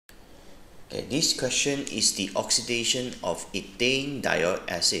Okay, this question is the oxidation of ethane dioic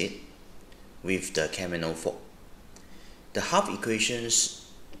acid with the KMnO4. The half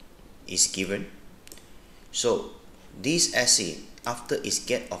equations is given. So this acid, after it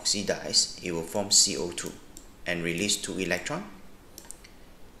get oxidized, it will form CO2 and release 2 electrons.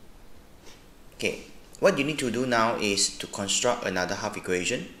 Okay, what you need to do now is to construct another half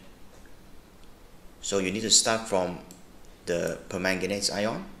equation. So you need to start from the permanganate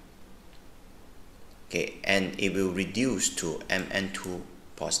ion. Okay, and it will reduce to Mn2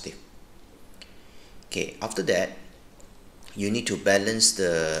 positive. Okay, after that, you need to balance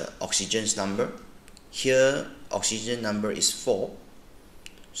the oxygen's number. Here, oxygen number is 4.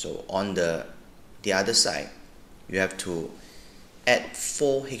 So on the other side, you have to add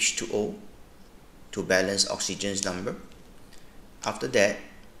 4 H2O to balance oxygen's number. After that,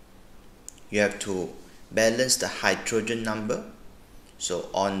 you have to balance the hydrogen number. So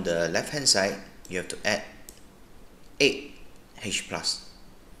on the left hand side, you have to add 8 H+.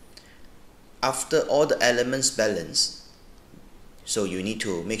 After all the elements balance, so you need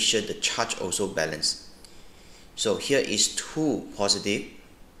to make sure the charge also balance. So here is 2 positive,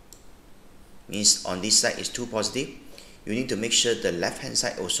 means on this side is 2 positive. You need to make sure the left hand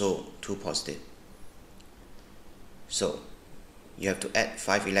side also 2 positive. So you have to add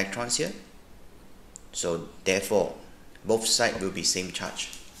 5 electrons here. So therefore both sides will be same charge.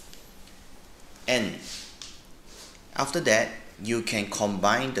 And after that, you can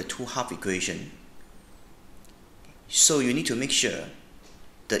combine the two half equation. So you need to make sure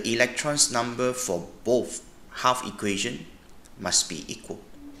the electrons number for both half equation must be equal.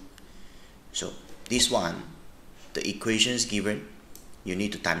 So this one, the equations given, you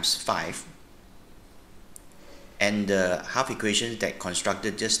need to times 5. And the half equation that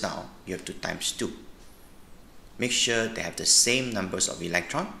constructed just now, you have to times 2. Make sure they have the same numbers of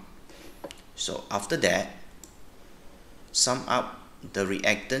electron. So after that, sum up the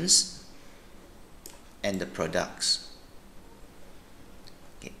reactants and the products.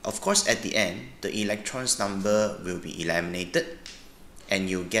 Okay. Of course, at the end, the electrons number will be eliminated and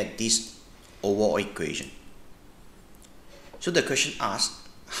you get this overall equation. So the question asks,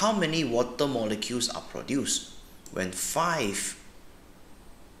 how many water molecules are produced when 5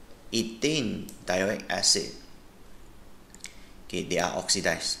 ethane dioic acid, okay, they are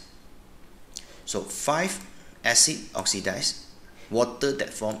oxidized? So 5 acid oxidized, water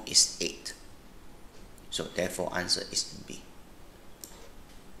that form is 8. So therefore answer is B.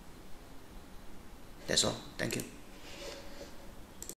 That's all. Thank you.